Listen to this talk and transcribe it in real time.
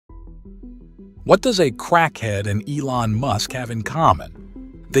What does a crackhead and Elon Musk have in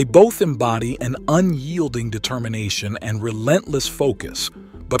common? They both embody an unyielding determination and relentless focus,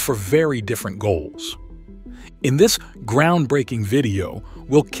 but for very different goals. In this groundbreaking video,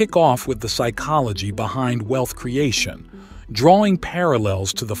 we'll kick off with the psychology behind wealth creation, drawing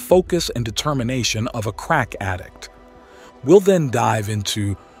parallels to the focus and determination of a crack addict. We'll then dive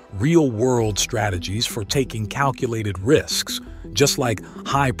into real-world strategies for taking calculated risks, just like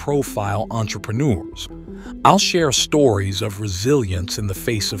high-profile entrepreneurs. I'll share stories of resilience in the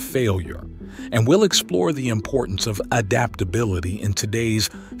face of failure, and we'll explore the importance of adaptability in today's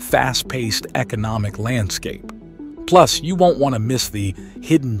fast-paced economic landscape. Plus, you won't want to miss the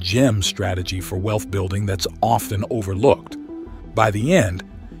hidden gem strategy for wealth building that's often overlooked. By the end,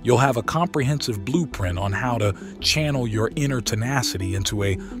 you'll have a comprehensive blueprint on how to channel your inner tenacity into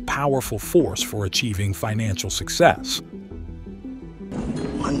a powerful force for achieving financial success.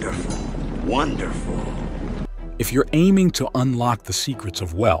 Wonderful, wonderful. If you're aiming to unlock the secrets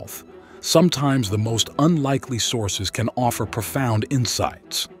of wealth, sometimes the most unlikely sources can offer profound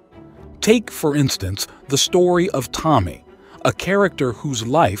insights. Take, for instance, the story of Tommy, a character whose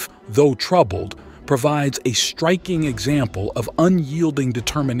life, though troubled, provides a striking example of unyielding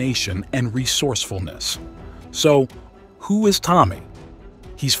determination and resourcefulness. So, who is Tommy?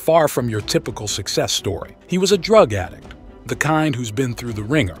 He's far from your typical success story. He was a drug addict, the kind who's been through the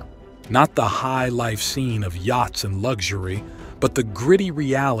ringer. Not the high life scene of yachts and luxury, but the gritty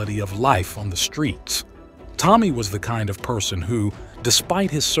reality of life on the streets. Tommy was the kind of person who,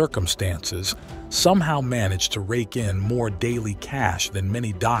 despite his circumstances, somehow managed to rake in more daily cash than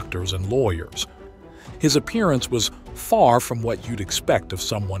many doctors and lawyers. His appearance was far from what you'd expect of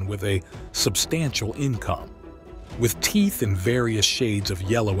someone with a substantial income. With teeth in various shades of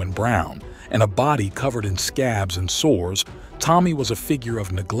yellow and brown, and a body covered in scabs and sores, Tommy was a figure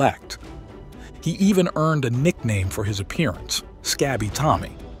of neglect. He even earned a nickname for his appearance, Scabby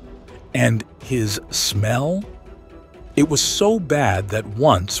Tommy. And his smell? It was so bad that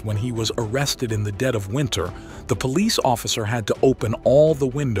once, when he was arrested in the dead of winter, the police officer had to open all the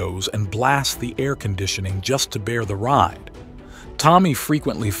windows and blast the air conditioning just to bear the ride. Tommy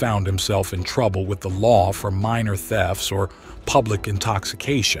frequently found himself in trouble with the law for minor thefts or public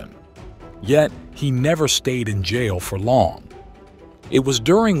intoxication. Yet, he never stayed in jail for long. It was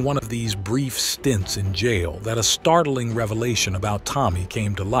during one of these brief stints in jail that a startling revelation about Tommy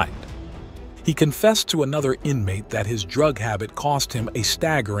came to light. He confessed to another inmate that his drug habit cost him a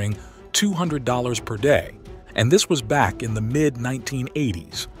staggering $200 per day, and this was back in the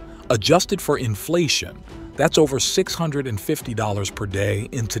mid-1980s. Adjusted for inflation, that's over $650 per day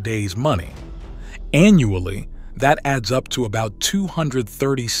in today's money. Annually, that adds up to about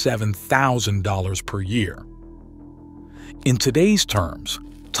 $237,000 per year. In today's terms,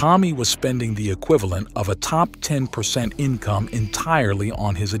 Tommy was spending the equivalent of a top 10% income entirely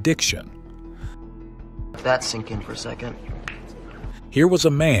on his addiction. Let that sink in for a second. Here was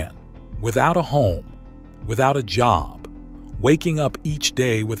a man without a home, without a job, waking up each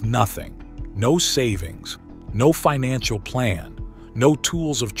day with nothing, no savings, no financial plan, no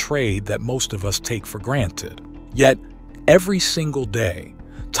tools of trade that most of us take for granted. Yet, every single day,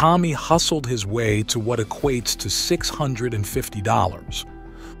 Tommy hustled his way to what equates to $650.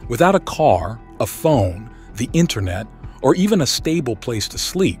 Without a car, a phone, the internet, or even a stable place to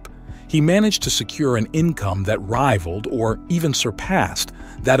sleep, he managed to secure an income that rivaled or even surpassed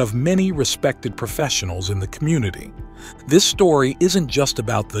that of many respected professionals in the community. This story isn't just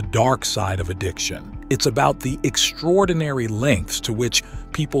about the dark side of addiction. It's about the extraordinary lengths to which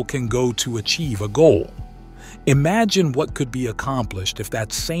people can go to achieve a goal. Imagine what could be accomplished if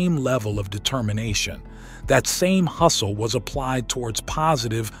that same level of determination, that same hustle was applied towards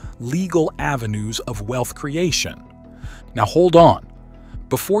positive, legal avenues of wealth creation. Now hold on.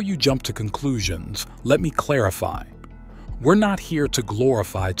 Before you jump to conclusions, let me clarify. We're not here to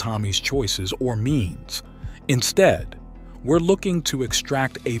glorify Tommy's choices or means. Instead, we're looking to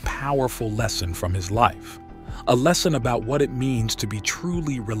extract a powerful lesson from his life, a lesson about what it means to be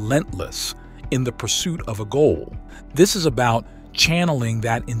truly relentless in the pursuit of a goal. This is about channeling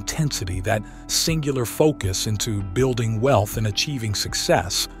that intensity, that singular focus into building wealth and achieving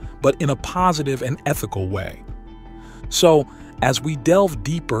success, but in a positive and ethical way. So, as we delve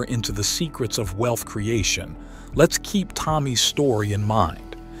deeper into the secrets of wealth creation, let's keep Tommy's story in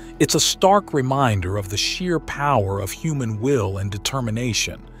mind. It's a stark reminder of the sheer power of human will and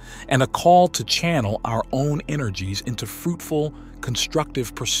determination, and a call to channel our own energies into fruitful,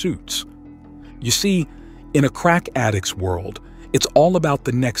 constructive pursuits. You see, in a crack addict's world, it's all about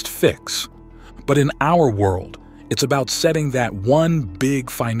the next fix. But in our world, It's about setting that one big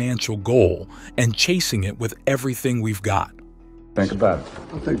financial goal and chasing it with everything we've got. Think about it.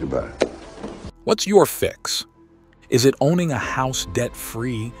 I'll think about it. What's your fix? Is it owning a house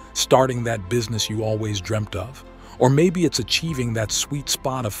debt-free, starting that business you always dreamt of? Or maybe it's achieving that sweet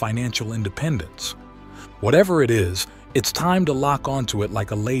spot of financial independence. Whatever it is, it's time to lock onto it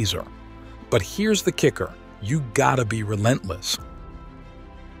like a laser. But here's the kicker. You gotta be relentless.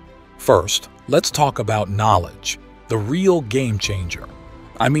 First, let's talk about knowledge, the real game changer.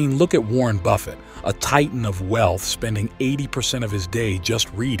 I mean, look at Warren Buffett, a titan of wealth spending 80% of his day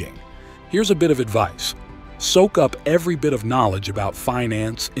just reading. Here's a bit of advice. Soak up every bit of knowledge about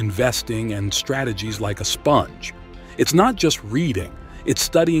finance, investing, and strategies like a sponge. It's not just reading, it's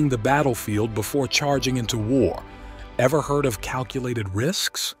studying the battlefield before charging into war. Ever heard of calculated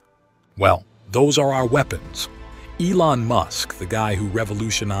risks? Well, those are our weapons. Elon Musk, the guy who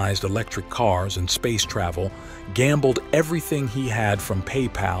revolutionized electric cars and space travel, gambled everything he had from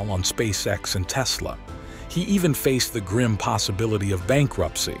PayPal on SpaceX and Tesla. He even faced the grim possibility of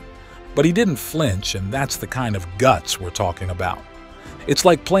bankruptcy. But he didn't flinch, and that's the kind of guts we're talking about. It's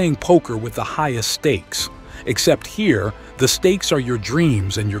like playing poker with the highest stakes, except here, the stakes are your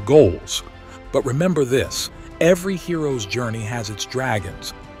dreams and your goals. But remember this, every hero's journey has its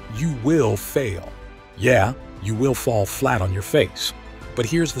dragons. You will fail. Yeah, you will fall flat on your face. But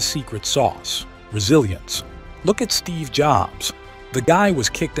here's the secret sauce: resilience. Look at Steve Jobs. The guy was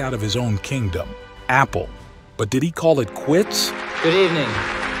kicked out of his own kingdom, Apple. But did he call it quits? Good evening.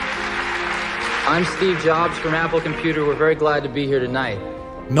 I'm Steve Jobs from Apple Computer. We're very glad to be here tonight.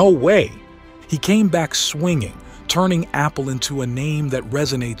 No way. He came back swinging, turning Apple into a name that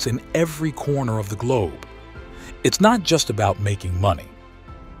resonates in every corner of the globe. It's not just about making money.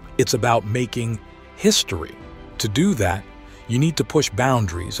 It's about making history. To do that, you need to push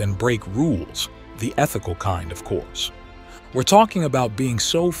boundaries and break rules, the ethical kind, of course. We're talking about being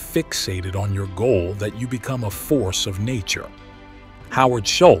so fixated on your goal that you become a force of nature. Howard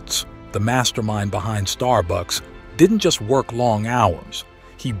Schultz, the mastermind behind Starbucks, didn't just work long hours.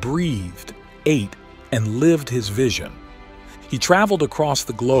 He breathed, ate, and lived his vision. He traveled across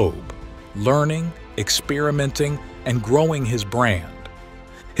the globe, learning, experimenting, and growing his brand.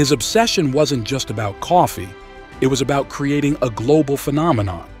 His obsession wasn't just about coffee, it was about creating a global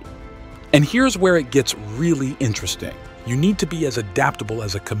phenomenon. And here's where it gets really interesting. You need to be as adaptable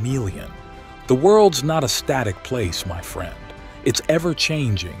as a chameleon. The world's not a static place, my friend. It's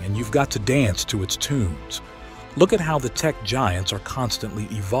ever-changing, and you've got to dance to its tunes. Look at how the tech giants are constantly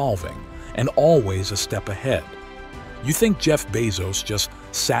evolving, and always a step ahead. You think Jeff Bezos just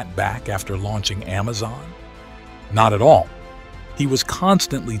sat back after launching Amazon? Not at all. He was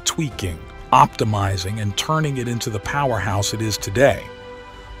constantly tweaking, optimizing, and turning it into the powerhouse it is today.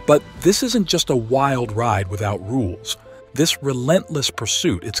 But this isn't just a wild ride without rules. This relentless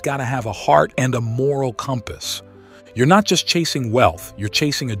pursuit, it's got to have a heart and a moral compass. You're not just chasing wealth, you're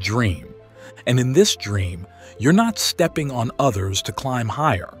chasing a dream. And in this dream, you're not stepping on others to climb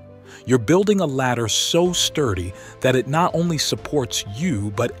higher. You're building a ladder so sturdy that it not only supports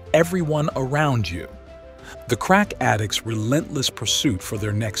you, but everyone around you. The crack addict's relentless pursuit for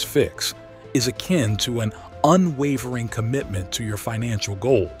their next fix is akin to an unwavering commitment to your financial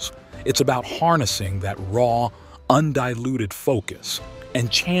goals. It's about harnessing that raw, undiluted focus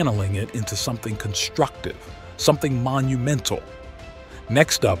and channeling it into something constructive, something monumental.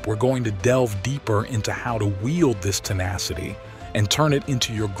 Next up, we're going to delve deeper into how to wield this tenacity and turn it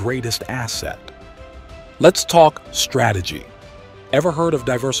into your greatest asset. Let's talk strategy. Ever heard of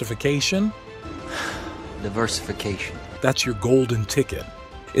diversification? Diversification. That's your golden ticket.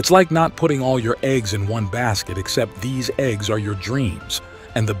 It's like not putting all your eggs in one basket, except these eggs are your dreams,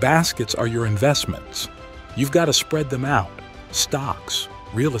 and the baskets are your investments. You've got to spread them out. Stocks,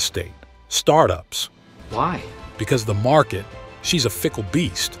 real estate, startups. Why? Because the market, she's a fickle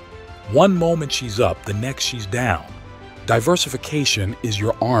beast. One moment she's up, the next she's down. Diversification is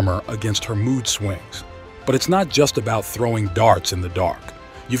your armor against her mood swings. But it's not just about throwing darts in the dark.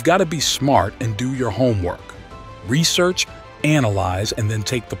 You've got to be smart and do your homework. Research, analyze, and then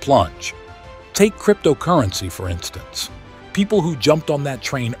take the plunge. Take cryptocurrency, for instance. People who jumped on that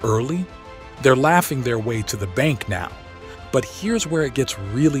train early, they're laughing their way to the bank now. But here's where it gets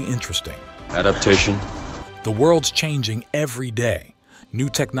really interesting. Adaptation. The world's changing every day. New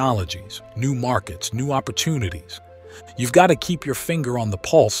technologies, new markets, new opportunities. You've got to keep your finger on the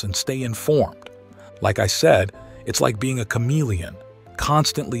pulse and stay informed. Like I said, it's like being a chameleon,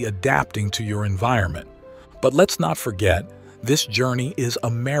 constantly adapting to your environment. But let's not forget, this journey is a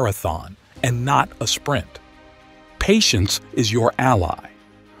marathon and not a sprint. Patience is your ally.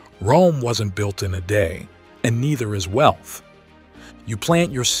 Rome wasn't built in a day. and neither is wealth. You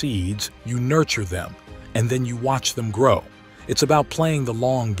plant your seeds, you nurture them, and then you watch them grow. It's about playing the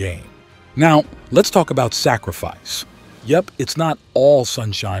long game. Now, let's talk about sacrifice. Yep, it's not all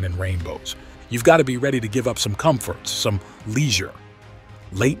sunshine and rainbows. You've got to be ready to give up some comforts, some leisure.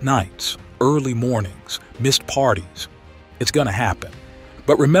 Late nights, early mornings, missed parties. It's gonna happen.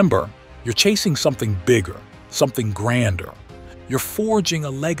 But remember, you're chasing something bigger, something grander. You're forging a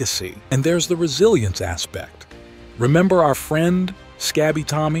legacy, and there's the resilience aspect. Remember our friend, Scabby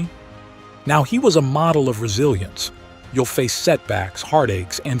Tommy? Now, he was a model of resilience. You'll face setbacks,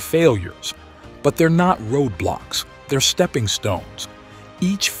 heartaches, and failures. But they're not roadblocks, they're stepping stones.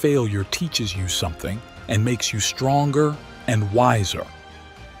 Each failure teaches you something and makes you stronger and wiser.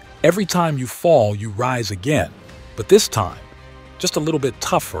 Every time you fall, you rise again, but this time, just a little bit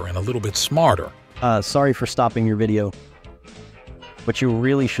tougher and a little bit smarter. Sorry for stopping your video, but you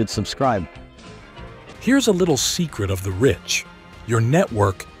really should subscribe. Here's a little secret of the rich. Your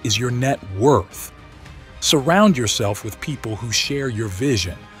network is your net worth. Surround yourself with people who share your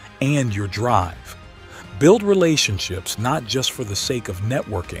vision and your drive. Build relationships not just for the sake of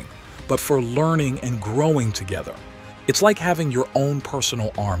networking, but for learning and growing together. It's like having your own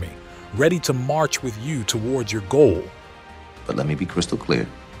personal army, ready to march with you towards your goal. But let me be crystal clear.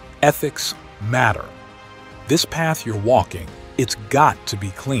 Ethics matter. This path you're walking, it's got to be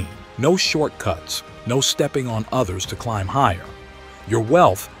clean. No shortcuts, no stepping on others to climb higher. Your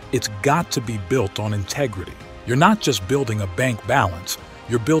wealth, it's got to be built on integrity. You're not just building a bank balance,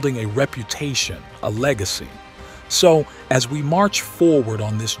 you're building a reputation, a legacy. So, as we march forward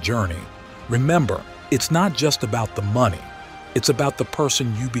on this journey, remember, it's not just about the money, it's about the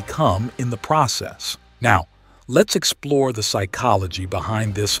person you become in the process. Now, let's explore the psychology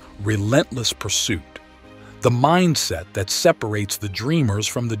behind this relentless pursuit, the mindset that separates the dreamers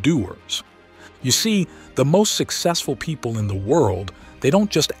from the doers. You see, the most successful people in the world, they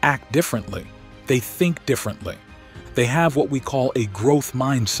don't just act differently, they think differently. They have what we call a growth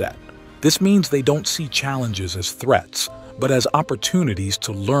mindset. This means they don't see challenges as threats, but as opportunities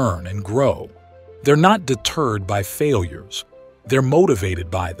to learn and grow. They're not deterred by failures. They're motivated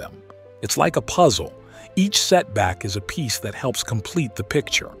by them. It's like a puzzle. Each setback is a piece that helps complete the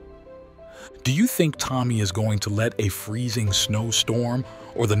picture. Do you think Tommy is going to let a freezing snowstorm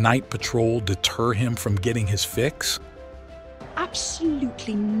or the night patrol deter him from getting his fix?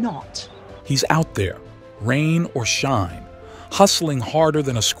 Absolutely not. He's out there, rain or shine, hustling harder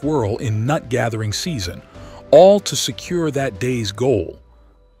than a squirrel in nut-gathering season, all to secure that day's goal.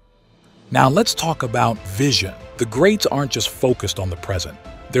 Now let's talk about vision. The greats aren't just focused on the present.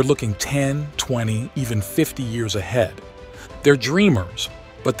 They're looking 10, 20, even 50 years ahead. They're dreamers,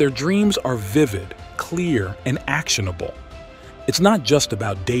 but their dreams are vivid, clear, and actionable. It's not just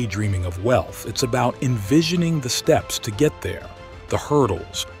about daydreaming of wealth, it's about envisioning the steps to get there, the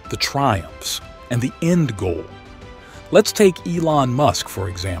hurdles, the triumphs, and the end goal. Let's take Elon Musk, for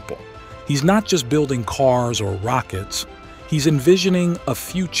example. He's not just building cars or rockets, he's envisioning a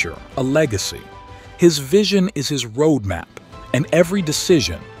future, a legacy. His vision is his roadmap, and every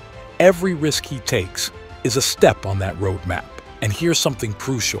decision, every risk he takes is a step on that roadmap. And here's something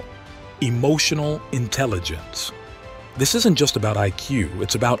crucial: emotional intelligence. This isn't just about IQ,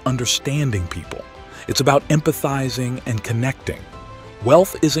 it's about understanding people. It's about empathizing and connecting.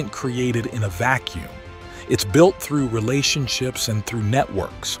 Wealth isn't created in a vacuum. It's built through relationships and through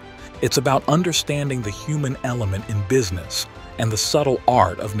networks. It's about understanding the human element in business and the subtle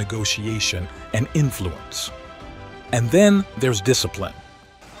art of negotiation and influence. And then there's discipline.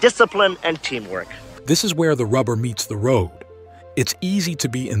 Discipline and teamwork. This is where the rubber meets the road. It's easy to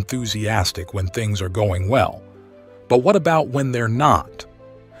be enthusiastic when things are going well. But what about when they're not?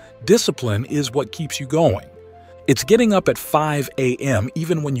 Discipline is what keeps you going. It's getting up at 5 a.m.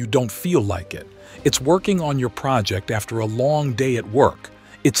 even when you don't feel like it. It's working on your project after a long day at work.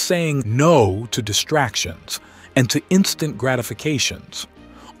 It's saying no to distractions and to instant gratifications,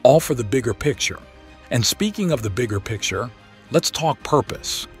 all for the bigger picture. And speaking of the bigger picture, let's talk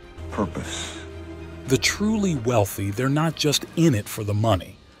purpose. Purpose. The truly wealthy, they're not just in it for the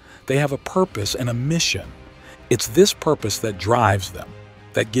money. They have a purpose and a mission. It's this purpose that drives them,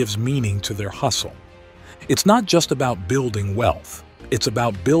 that gives meaning to their hustle. It's not just about building wealth. It's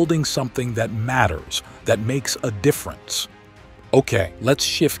about building something that matters, that makes a difference. Okay, let's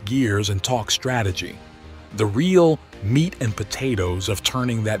shift gears and talk strategy. The real meat and potatoes of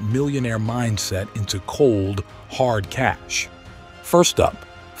turning that millionaire mindset into cold, hard cash. First up,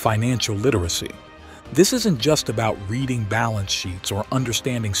 financial literacy. This isn't just about reading balance sheets or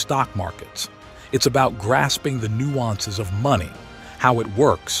understanding stock markets. It's about grasping the nuances of money, how it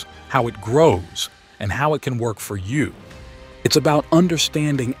works, how it grows, and how it can work for you. It's about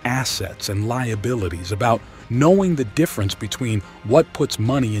understanding assets and liabilities, about knowing the difference between what puts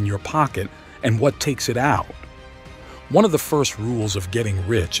money in your pocket and what takes it out. One of the first rules of getting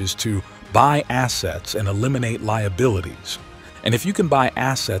rich is to buy assets and eliminate liabilities. And if you can buy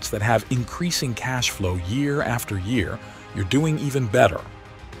assets that have increasing cash flow year after year, you're doing even better.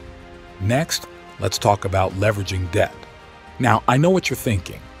 Next, let's talk about leveraging debt. Now, I know what you're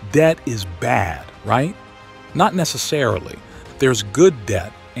thinking. Debt is bad, right? Not necessarily. There's good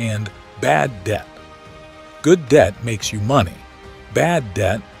debt and bad debt. Good debt makes you money. Bad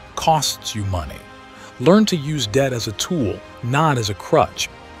debt costs you money. Learn to use debt as a tool, not as a crutch.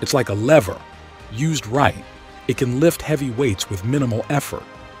 It's like a lever. Used right, it can lift heavy weights with minimal effort.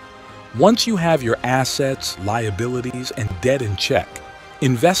 Once you have your assets, liabilities, and debt in check,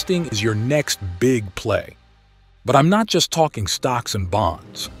 investing is your next big play. But I'm not just talking stocks and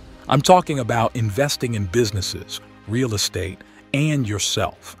bonds. I'm talking about investing in businesses, real estate, and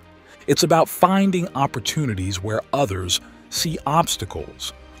yourself. It's about finding opportunities where others see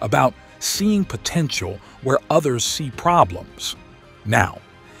obstacles, about seeing potential where others see problems. Now,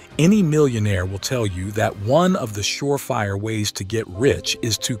 any millionaire will tell you that one of the surefire ways to get rich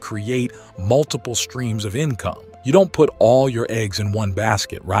is to create multiple streams of income. You don't put all your eggs in one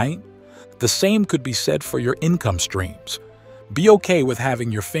basket, right? The same could be said for your income streams. Be okay with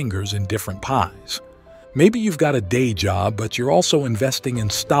having your fingers in different pies. Maybe you've got a day job, but you're also investing in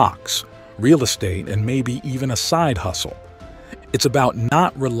stocks, real estate, and maybe even a side hustle. It's about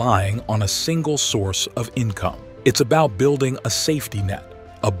not relying on a single source of income. It's about building a safety net,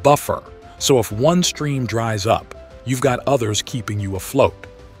 a buffer, so if one stream dries up, you've got others keeping you afloat.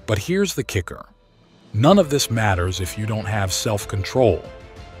 But here's the kicker. None of this matters if you don't have self-control.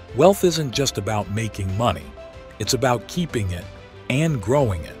 Wealth isn't just about making money. It's about keeping it and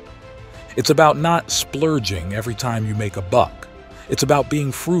growing it. It's about not splurging every time you make a buck. It's about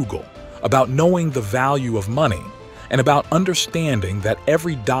being frugal, about knowing the value of money, and about understanding that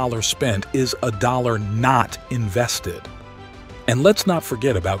every dollar spent is a dollar not invested. And let's not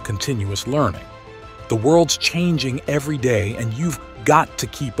forget about continuous learning. The world's changing every day, and you've got to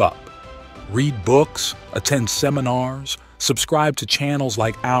keep up. Read books, attend seminars, subscribe to channels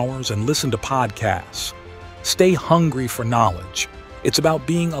like ours, and listen to podcasts. Stay hungry for knowledge. It's about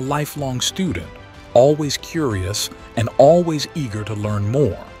being a lifelong student, always curious and always eager to learn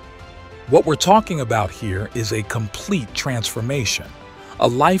more. What we're talking about here is a complete transformation, a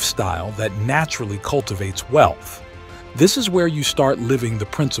lifestyle that naturally cultivates wealth. This is where you start living the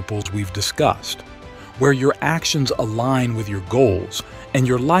principles we've discussed, where your actions align with your goals and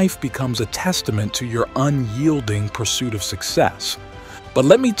your life becomes a testament to your unyielding pursuit of success. But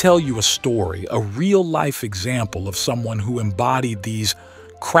let me tell you a story, a real-life example of someone who embodied these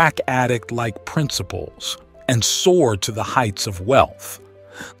crack addict-like principles and soared to the heights of wealth.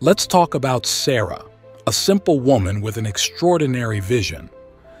 Let's talk about Sarah, a simple woman with an extraordinary vision.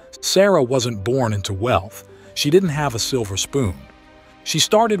 Sarah wasn't born into wealth. She didn't have a silver spoon. She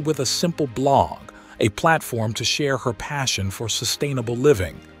started with a simple blog, a platform to share her passion for sustainable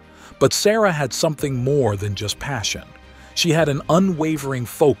living. But Sarah had something more than just passion. She had an unwavering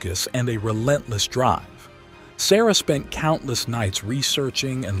focus and a relentless drive. Sarah spent countless nights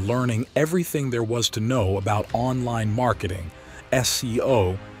researching and learning everything there was to know about online marketing,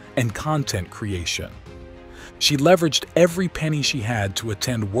 SEO, and content creation. She leveraged every penny she had to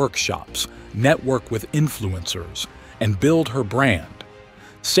attend workshops, network with influencers, and build her brand.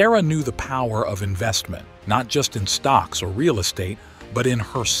 Sarah knew the power of investment, not just in stocks or real estate, but in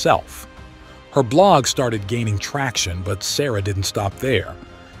herself. Her blog started gaining traction, but Sarah didn't stop there.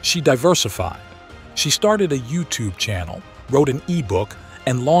 She diversified. She started a YouTube channel, wrote an ebook,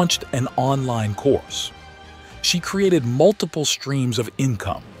 and launched an online course. She created multiple streams of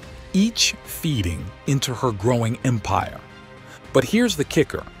income, each feeding into her growing empire. But here's the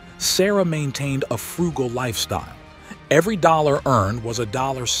kicker. Sarah maintained a frugal lifestyle. Every dollar earned was a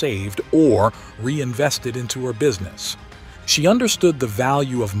dollar saved or reinvested into her business. She understood the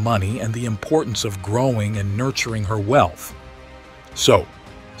value of money and the importance of growing and nurturing her wealth. So,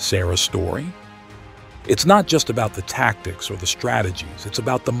 Sarah's story? It's not just about the tactics or the strategies. It's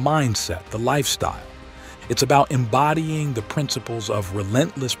about the mindset, the lifestyle. It's about embodying the principles of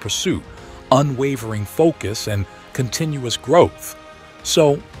relentless pursuit, unwavering focus, and continuous growth.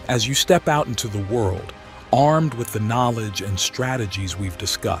 So, as you step out into the world, armed with the knowledge and strategies we've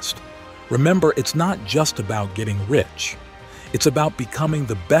discussed, remember it's not just about getting rich. It's about becoming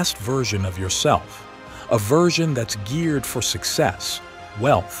the best version of yourself, a version that's geared for success,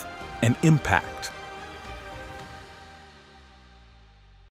 wealth, and impact.